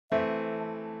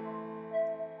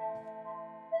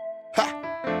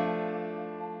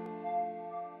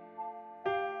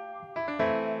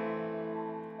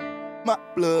my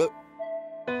blood.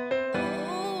 Ooh,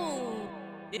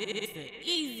 it's an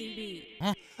easy beat.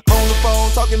 On the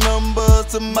phone talking numbers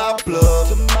to my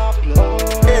plug.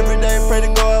 Every day pray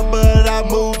to God, but I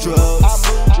move drugs.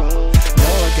 Know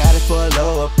I got it for a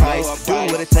lower price. Do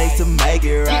what it takes to make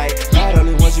it right. Not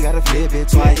only once, you gotta flip it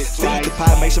twice. Feed the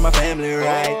pot, make sure my family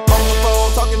right. On the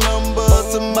phone talking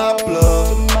numbers to my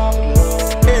plug.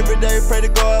 Every day pray to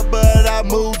God, but I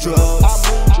move drugs.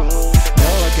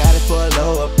 Know I got it for a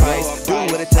lower price. Do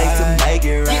what it takes to make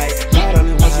it right. Not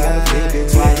only once, you gotta flip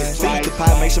it twice. Feed the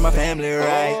pot, make sure my family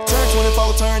right. Turn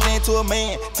 24, turned into a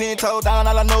man. 10 toes down,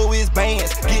 all I know is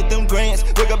bands. Get them grants.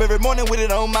 Wake up every morning with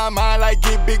it on my mind like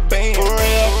get big band. For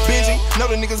real, busy. Know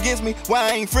the niggas against me. Why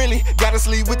I ain't friendly? Gotta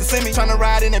sleep with the semi. Tryna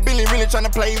ride in that Billy, really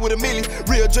tryna play with a millie.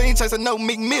 Real dream chaser, no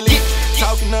McMillie.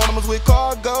 Talking numbers with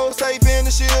cargo, safe in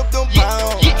the ship, them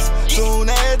pounds. Soon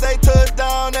as they touch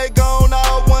down, they gone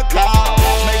all one cloud.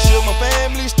 Make sure my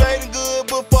family straight and good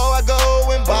before I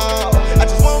go and bomb. I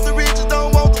just want the riches,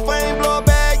 don't want the fame, blow a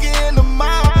bag in the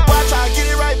mouth. Watch how I get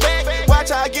it right back, watch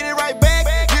how I get it right back.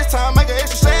 This time make an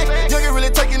extra sack, you ain't really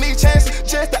taking these chances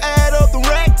just to add up the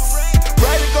racks.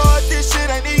 Pray to God, this shit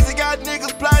ain't easy, got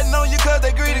niggas plotting on you cause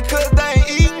they greedy, cause they ain't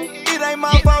eating. It ain't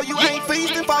my fault, you ain't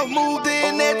feasting, folks moved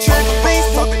in that trigger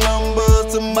beast. Talking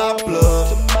numbers to my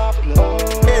plug.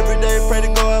 Every day pray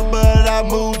to God, but I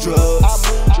move drugs.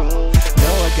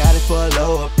 Know I got it for a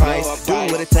lower price. Do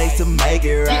what it takes to make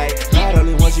it right. Not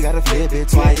only once, you gotta flip it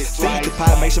twice. Feed the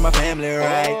pot, make sure my family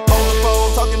right. On the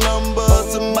phone talking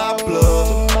numbers to my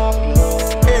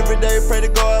plug. Every day pray to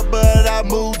God, but I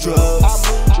move drugs.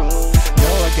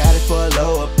 Know I got it for a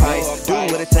lower price. Do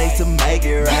what it takes to make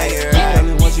it right. Not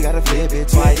only once, you gotta flip it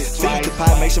twice. Feed the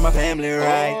pot, make sure my family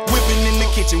right. Whipping in the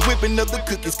kitchen, whipping up the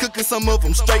cookies, cooking some of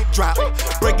them straight drop.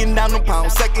 Breaking down them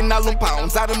pounds, second all them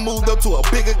pounds. I done moved up to a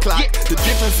bigger clock. The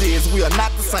difference is we are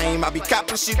not the same. I be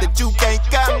copping shit that you can't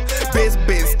cop. Best,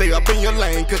 stay up in your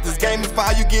lane, cause this game is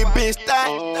fire, you get bitched out.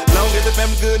 Long as the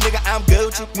family good, nigga, I'm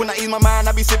Gucci. When I ease my mind,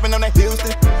 I be sipping on that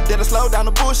Houston. That'll slow down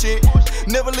the bullshit.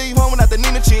 Never leave home without the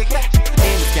Nina chick.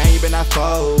 In this game, been I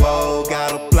forward,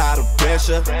 gotta apply the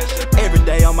pressure. Every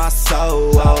day on my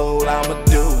soul, I'ma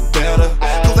do better.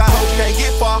 Cause I hope you can't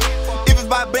get far. If it's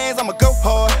by bands, I'ma go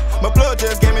hard. My blood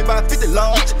just gave me about 50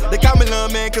 large. They call me little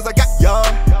man cause I got y'all.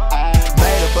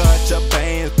 Made a bunch of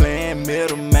bands playing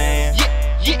middleman.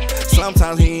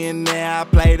 Sometimes here and there I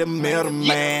play the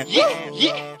middleman.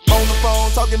 On the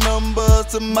phone talking numbers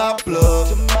to my plug.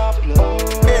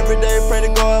 Every day pray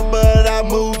to God, but I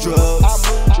move drugs.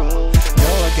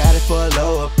 Know I got it for a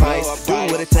lower price. Do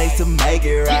what it takes to make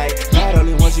it right. Not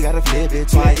only once, you gotta flip it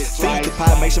twice. Feed the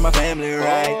pot, make sure my family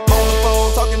right. On the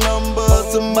phone talking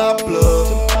numbers to my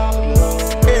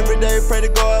plug. Every day pray to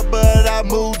God, but I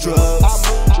move drugs.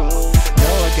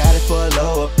 Know I got it for a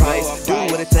lower price. Do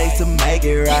what it takes to make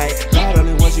it right. Not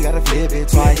only once, you gotta flip it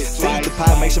twice. Feed the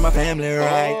pot, make sure my family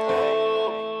right.